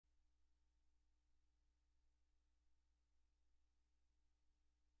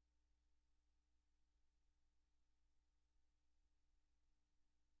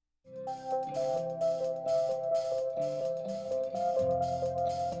Hi,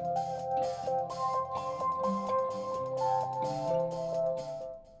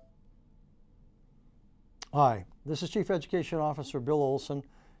 this is Chief Education Officer Bill Olsen.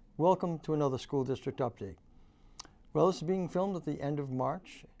 Welcome to another school district update. Well, this is being filmed at the end of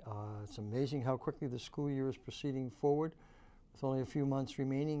March. It's amazing how quickly the school year is proceeding forward with only a few months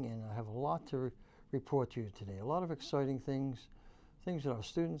remaining, and I have a lot to report to you today. A lot of exciting things that our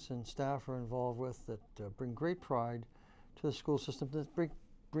students and staff are involved with that bring great pride to the school system, that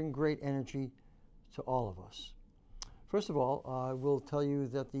bring great energy to all of us. First of all, I will tell you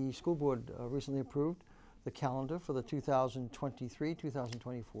that the school board recently approved the calendar for the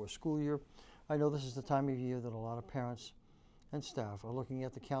 2023-2024 school year. I know this is the time of year that a lot of parents and staff are looking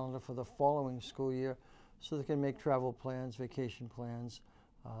at the calendar for the following school year so they can make travel plans, vacation plans.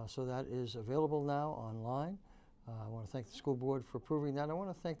 So that is available now online. I want to thank the school board for approving that. I want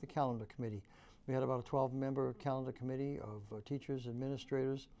to thank the calendar committee. We had about a 12-member calendar committee of teachers,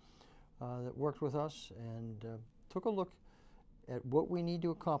 administrators that worked with us and took a look at what we need to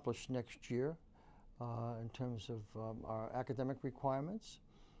accomplish next year in terms of our academic requirements,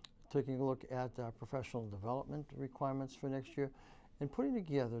 taking a look at our professional development requirements for next year, and putting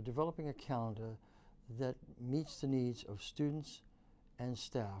together, developing a calendar that meets the needs of students and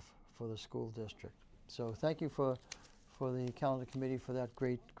staff for the school district. So thank you for the calendar committee for that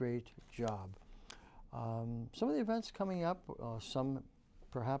great job. Some of the events coming up, some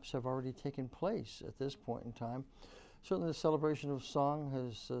perhaps have already taken place at this point in time. Certainly the celebration of song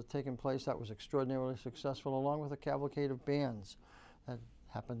has taken place. That was extraordinarily successful, along with a cavalcade of bands that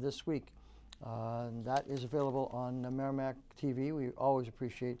happened this week. And that is available on Merrimack TV. We always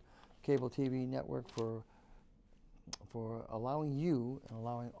appreciate cable TV network for allowing you and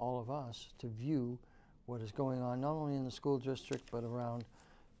allowing all of us to view what is going on, not only in the school district, but around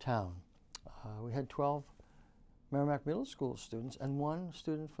town. We had 12 Merrimack Middle School students and one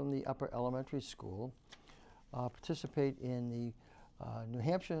student from the upper elementary school participate in the New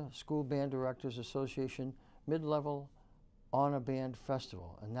Hampshire School Band Directors Association Mid-Level Honor Band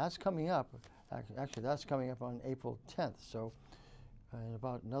Festival. And that's coming up, actually that's coming up on April 10th. So in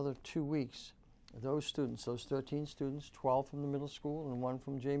about another 2 weeks, those students, those 13 students, 12 from the middle school and one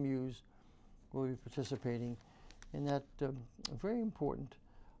from J. Muse, will be participating in that very important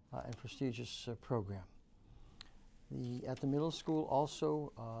and prestigious program. At the middle school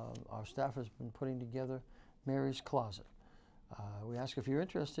also, our staff has been putting together Mary's Closet. We ask if you're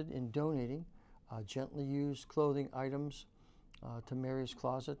interested in donating gently used clothing items to Mary's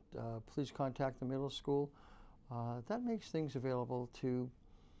Closet. Please contact the middle school. That makes things available to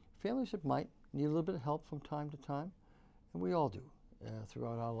families that might need a little bit of help from time to time, and we all do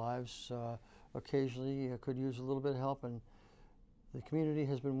throughout our lives. Occasionally could use a little bit of help, and the community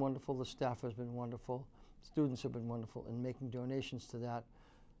has been wonderful, the staff has been wonderful, students have been wonderful in making donations to that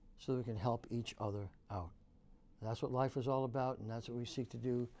so that we can help each other out. That's what life is all about, and that's what we seek to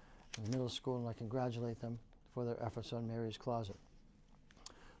do in the middle school, and I congratulate them for their efforts on Mary's Closet.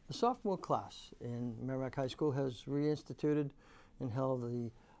 The sophomore class in Merrimack High School has reinstituted and held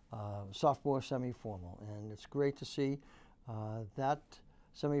the sophomore semi-formal, and it's great to see that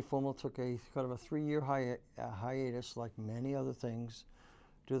semi-formal took a kind of a 3-year hiatus, like many other things,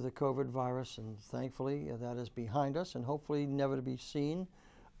 due to the COVID virus, and thankfully that is behind us and hopefully never to be seen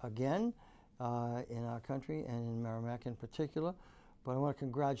again in our country and in Merrimack in particular. But I want to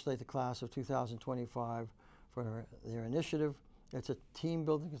congratulate the class of 2025 for their initiative. It's a team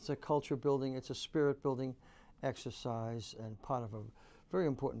building, it's a culture building, it's a spirit building exercise, and part of a very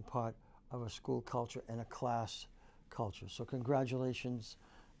important part of a school culture and a class culture. So congratulations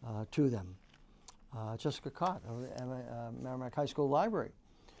to them. Jessica Cott of the Merrimack High School Library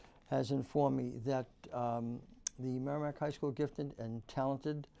has informed me that the Merrimack High School Gifted and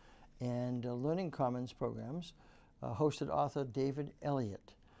Talented and Learning Commons programs hosted author David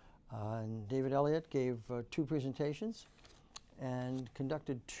Elliott. And David Elliott gave 2 presentations and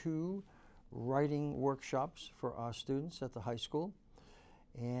conducted 2 writing workshops for our students at the high school.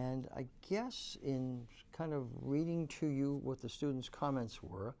 And I guess in kind of reading to you what the students' comments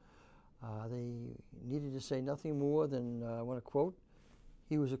were, they needed to say nothing more than, I want to quote,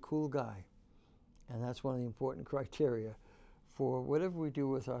 "He was a cool guy." And that's one of the important criteria for whatever we do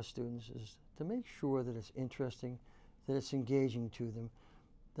with our students, is to make sure that it's interesting, that it's engaging to them,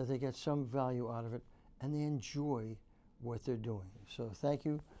 that they get some value out of it, and they enjoy what they're doing. So thank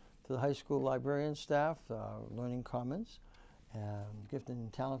you to the high school librarian staff, Learning Commons, gifted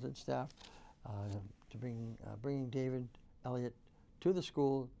and talented staff, to bringing David Elliott to the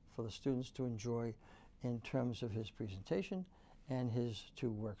school for the students to enjoy in terms of his presentation and his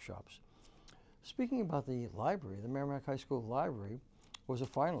 2 workshops. Speaking about the library, the Merrimack High School Library was a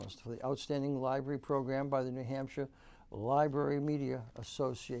finalist for the Outstanding Library Program by the New Hampshire Library Media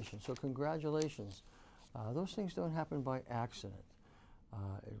Association. So congratulations. Those things don't happen by accident.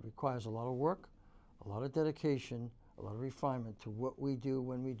 It requires a lot of work, a lot of dedication, a lot of refinement to what we do,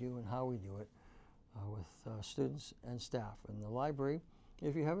 when we do, and how we do it with students and staff. And the library,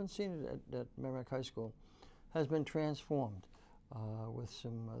 if you haven't seen it at Merrimack High School, has been transformed with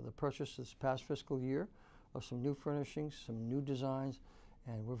the purchase this past fiscal year of some new furnishings, some new designs,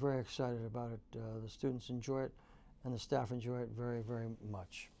 and we're very excited about it. The students enjoy it, and the staff enjoy it very, very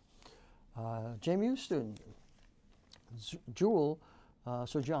much. JMU student, Jewel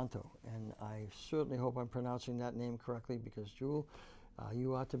Sojanto, and I certainly hope I'm pronouncing that name correctly, because Jewel,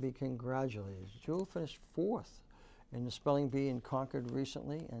 you ought to be congratulated. Jewel finished 4th in the spelling bee in Concord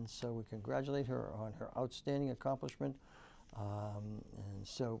recently, and so we congratulate her on her outstanding accomplishment. And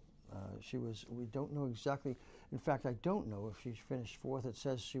so we don't know exactly, in fact, I don't know if she finished 4th. It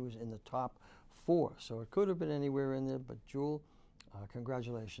says she was in the top 4, so it could have been anywhere in there, but Jewel,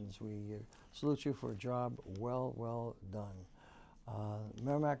 congratulations. We salute you for a job well done.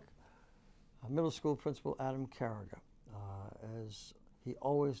 Merrimack Middle School Principal Adam Carragher, as he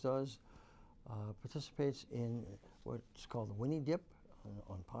always does, participates in what's called the Winnie Dip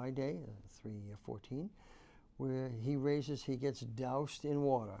on Pi Day, 3/14, where he gets doused in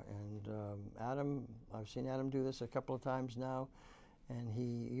water. And I've seen Adam do this a couple of times now, and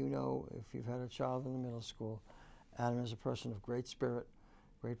if you've had a child in the middle school, Adam is a person of great spirit,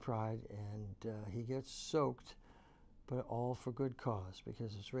 great pride, and he gets soaked, but all for good cause,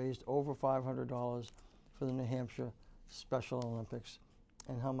 because it's raised over $500 for the New Hampshire Special Olympics.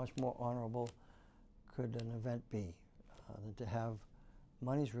 And how much more honorable could an event be than to have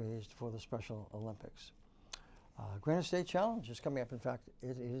monies raised for the Special Olympics? Granite State Challenge is coming up. In fact,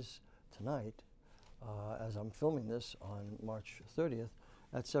 it is tonight, as I'm filming this on March 30th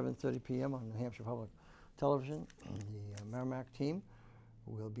at 7:30 p.m. on New Hampshire Public Television. The Merrimack team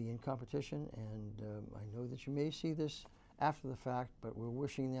will be in competition, and I know that you may see this after the fact, but we're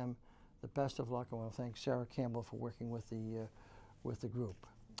wishing them the best of luck. I want to thank Sarah Campbell for working with the group.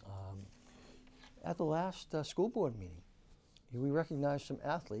 At the last school board meeting, we recognized some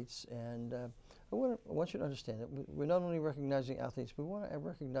athletes, and I want you to understand that we're not only recognizing athletes, we want to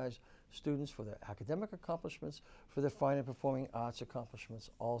recognize students for their academic accomplishments, for their fine and performing arts accomplishments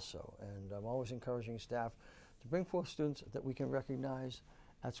also. And I'm always encouraging staff to bring forth students that we can recognize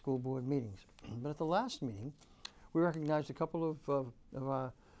at school board meetings. But at the last meeting, we recognized a couple of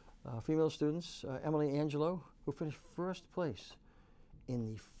female students, Emily Angelo, who finished 1st place in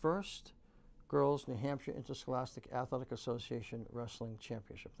the first Girls New Hampshire Interscholastic Athletic Association Wrestling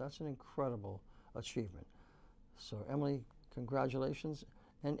Championship. That's an incredible achievement. So Emily, congratulations.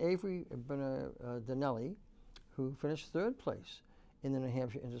 And Avery Danelli, who finished 3rd place in the New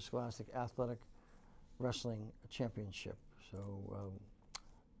Hampshire Interscholastic Athletic Wrestling Championship. So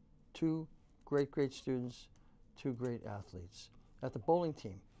 2 great students, 2 great athletes. At the bowling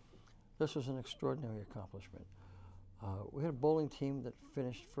team, this was an extraordinary accomplishment. We had a bowling team that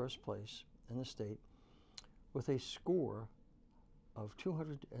finished 1st place in the state with a score of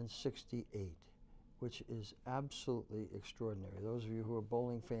 268, which is absolutely extraordinary. Those of you who are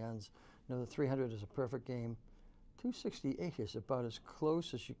bowling fans know that 300 is a perfect game. 268 is about as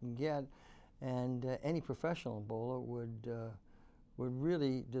close as you can get, and any professional bowler would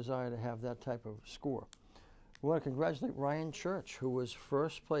really desire to have that type of score. We want to congratulate Ryan Church, who was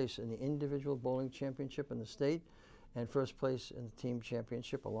 1st place in the individual bowling championship in the state and 1st place in the team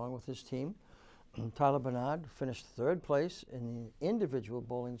championship along with his team. Tyler Bernard finished 3rd place in the individual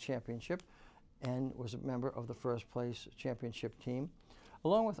bowling championship and was a member of the 1st place championship team,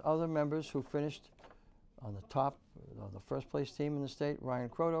 along with other members who finished on the top of the 1st place team in the state: Ryan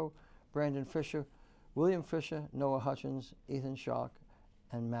Croto, Brandon Fisher, William Fisher, Noah Hutchins, Ethan Schock,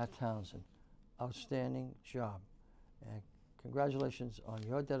 and Matt Townsend. Outstanding job, and congratulations on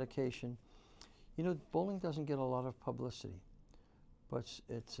your dedication. You know, bowling doesn't get a lot of publicity, but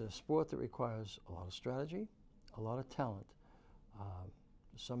it's a sport that requires a lot of strategy, a lot of talent,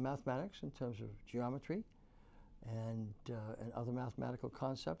 some mathematics in terms of geometry and other mathematical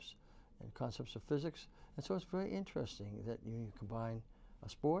concepts and concepts of physics. And so it's very interesting that you combine a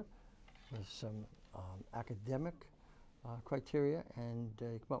sport with some academic criteria, and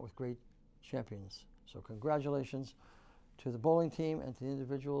you come up with great champions. So congratulations to the bowling team and to the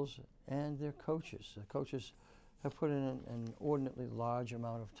individuals and their coaches. The coaches have put in an inordinately large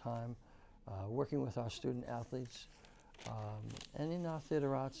amount of time working with our student athletes and in our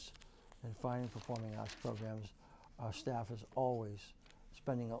theater arts and fine and performing arts programs. Our staff is always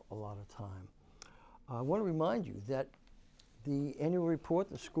spending a lot of time. I want to remind you that the annual report,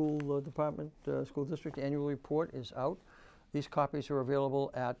 the school school district annual report is out. These copies are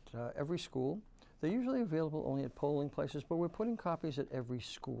available at every school. They're usually available only at polling places, but we're putting copies at every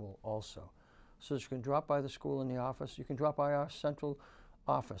school also. So you can drop by the school in the office. You can drop by our central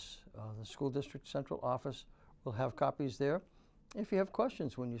office. The school district central office will have copies there. If you have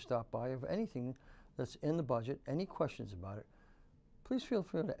questions when you stop by of anything that's in the budget, any questions about it, please feel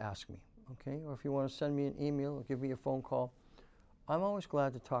free to ask me, okay? Or if you want to send me an email or give me a phone call, I'm always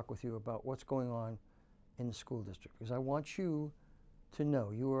glad to talk with you about what's going on in the school district, because I want you to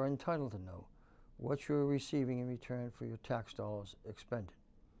know, you are entitled to know, what you're receiving in return for your tax dollars expended.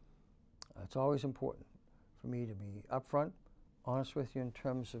 It's always important for me to be upfront, honest with you in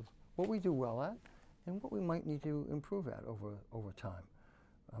terms of what we do well at and what we might need to improve at over time.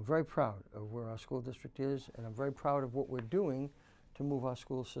 I'm very proud of where our school district is, and I'm very proud of what we're doing to move our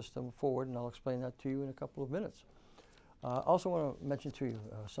school system forward, and I'll explain that to you in a couple of minutes. I also want to mention to you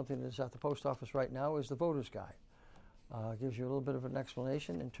something that is at the post office right now is the voter's guide. Gives you a little bit of an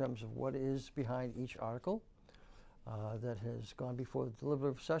explanation in terms of what is behind each article that has gone before the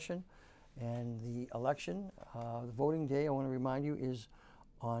deliberative session. And the election, the voting day, I want to remind you, is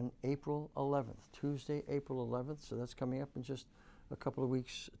on April 11th, Tuesday, April 11th. So that's coming up in just a couple of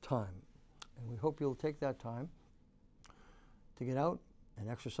weeks' time. And we hope you'll take that time to get out and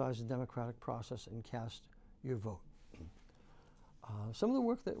exercise the democratic process and cast your vote. Some of the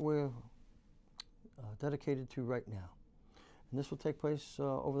work that we're dedicated to right now, and this will take place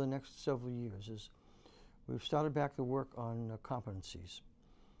over the next several years, is we've started back the work on competencies.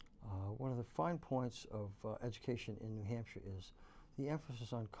 One of the fine points of education in New Hampshire is the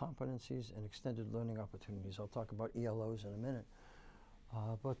emphasis on competencies and extended learning opportunities. I'll talk about ELOs in a minute.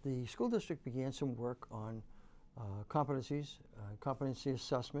 But the school district began some work on competencies, competency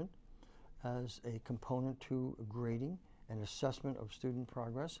assessment as a component to grading and assessment of student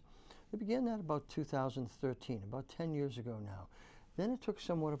progress. They began that about 2013, about 10 years ago now. Then it took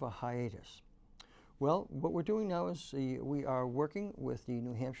somewhat of a hiatus. Well, what we're doing now is we are working with the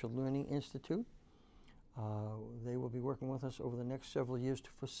New Hampshire Learning Institute. They will be working with us over the next several years to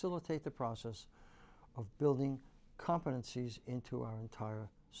facilitate the process of building competencies into our entire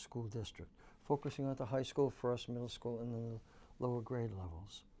school district, focusing on the high school, first, middle school, and the lower grade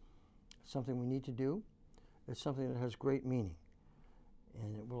levels. It's something we need to do. It's something that has great meaning,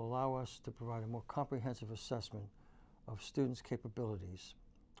 and it will allow us to provide a more comprehensive assessment of students' capabilities,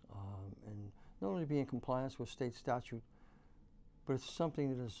 and not only be in compliance with state statute, but it's something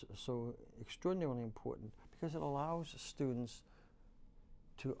that is so extraordinarily important because it allows students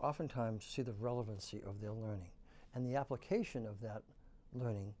to oftentimes see the relevancy of their learning and the application of that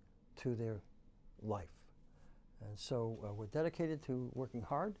learning to their life. And so we're dedicated to working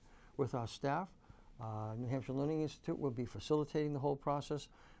hard with our staff. New Hampshire Learning Institute will be facilitating the whole process,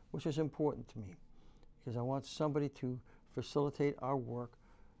 which is important to me because I want somebody to facilitate our work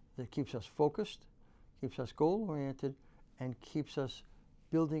that keeps us focused, keeps us goal-oriented, and keeps us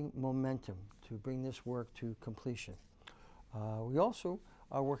building momentum to bring this work to completion. We also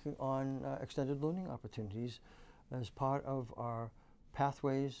are working on extended learning opportunities as part of our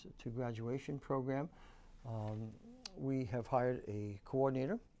Pathways to Graduation program. We have hired a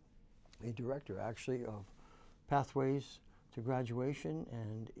coordinator, a director actually, of Pathways to Graduation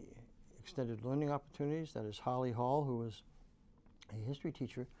and Extended Learning Opportunities. That is Holly Hall, who is a history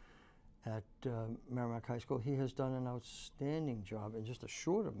teacher at Merrimack High School. He has done an outstanding job in just a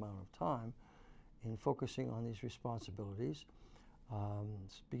short amount of time in focusing on these responsibilities.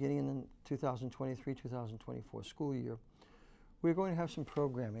 Beginning in the 2023-2024 school year, we're going to have some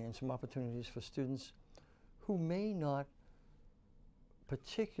programming and some opportunities for students who may not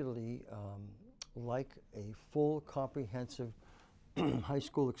particularly like a full, comprehensive high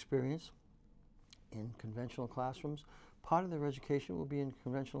school experience in conventional classrooms. Part of their education will be in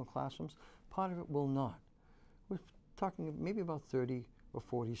conventional classrooms. Part of it will not. We're talking maybe about 30 or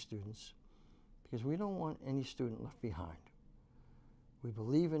 40 students because we don't want any student left behind. We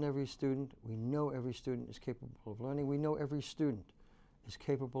believe in every student. We know every student is capable of learning. We know every student is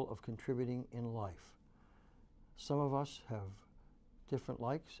capable of contributing in life. Some of us have different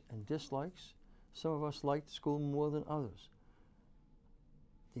likes and dislikes. Some of us like school more than others.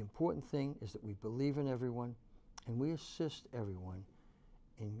 The important thing is that we believe in everyone and we assist everyone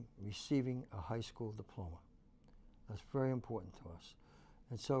in receiving a high school diploma. That's very important to us.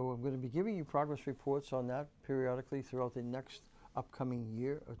 And so I'm going to be giving you progress reports on that periodically throughout the next upcoming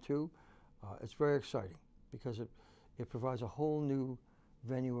year or two. It's very exciting because it provides a whole new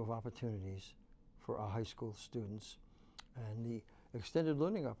venue of opportunities for our high school students. And the extended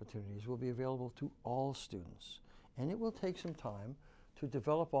learning opportunities will be available to all students, and it will take some time to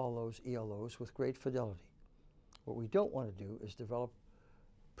develop all those ELOs with great fidelity. What we don't want to do is develop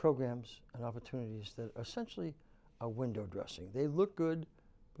programs and opportunities that essentially are window dressing. They look good,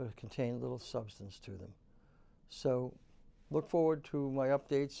 but contain little substance to them. So look forward to my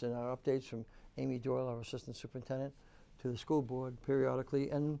updates and our updates from Amy Doyle, our Assistant Superintendent, to the school board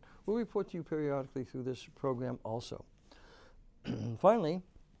periodically, and we'll report to you periodically through this program also. Finally,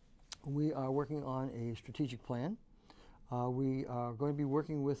 we are working on a strategic plan. We are going to be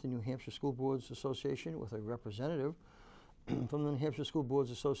working with the New Hampshire School Boards Association with a representative from the New Hampshire School Boards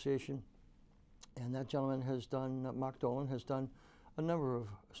Association, and that gentleman has done, Mark Dolan, has done a number of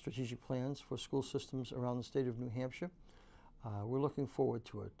strategic plans for school systems around the state of New Hampshire. We're looking forward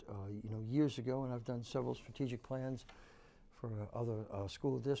to it. Years ago, and I've done several strategic plans for other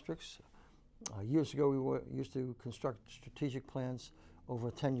school districts. Years ago, we used to construct strategic plans over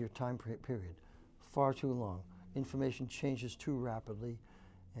a 10-year time period. Far too long. Information changes too rapidly,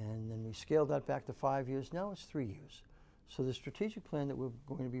 and then we scaled that back to 5 years. Now it's 3 years. So the strategic plan that we're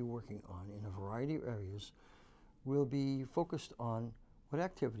going to be working on in a variety of areas will be focused on what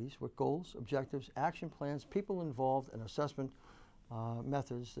activities, what goals, objectives, action plans, people involved, and assessment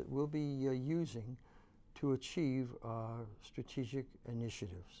methods that we'll be using to achieve strategic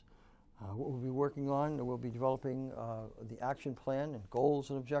initiatives. What we'll be working on, we'll be developing the action plan and goals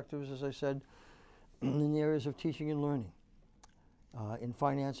and objectives, as I said, in the areas of teaching and learning, in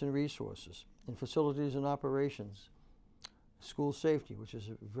finance and resources, in facilities and operations, school safety, which is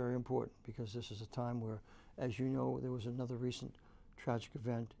very important because this is a time where, as you know, there was another recent tragic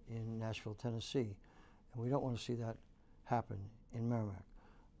event in Nashville, Tennessee, and we don't want to see that happen in Merrimack.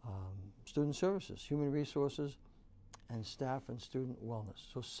 Student services, human resources, and staff and student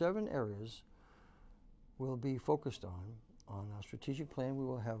wellness. So 7 areas will be focused on our strategic plan. We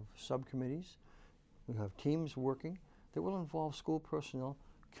will have subcommittees, we have teams working that will involve school personnel,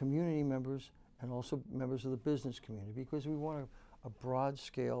 community members, and also members of the business community, because we want a broad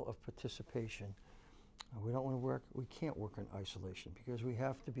scale of participation. We don't want to work, we can't work in isolation, because we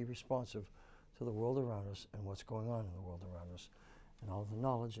have to be responsive to the world around us and what's going on in the world around us, and all the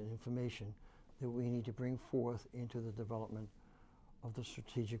knowledge and information that we need to bring forth into the development of the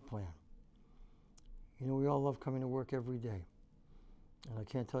strategic plan. You know, we all love coming to work every day, and I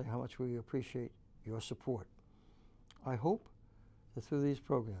can't tell you how much we appreciate your support. I hope that through these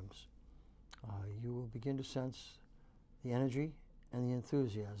programs, you will begin to sense the energy and the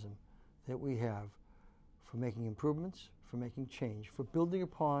enthusiasm that we have for making improvements, for making change, for building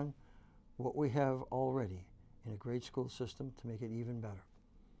upon what we have already in a great school system to make it even better.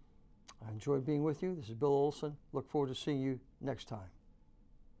 I enjoyed being with you. This is Bill Olsen. Look forward to seeing you next time.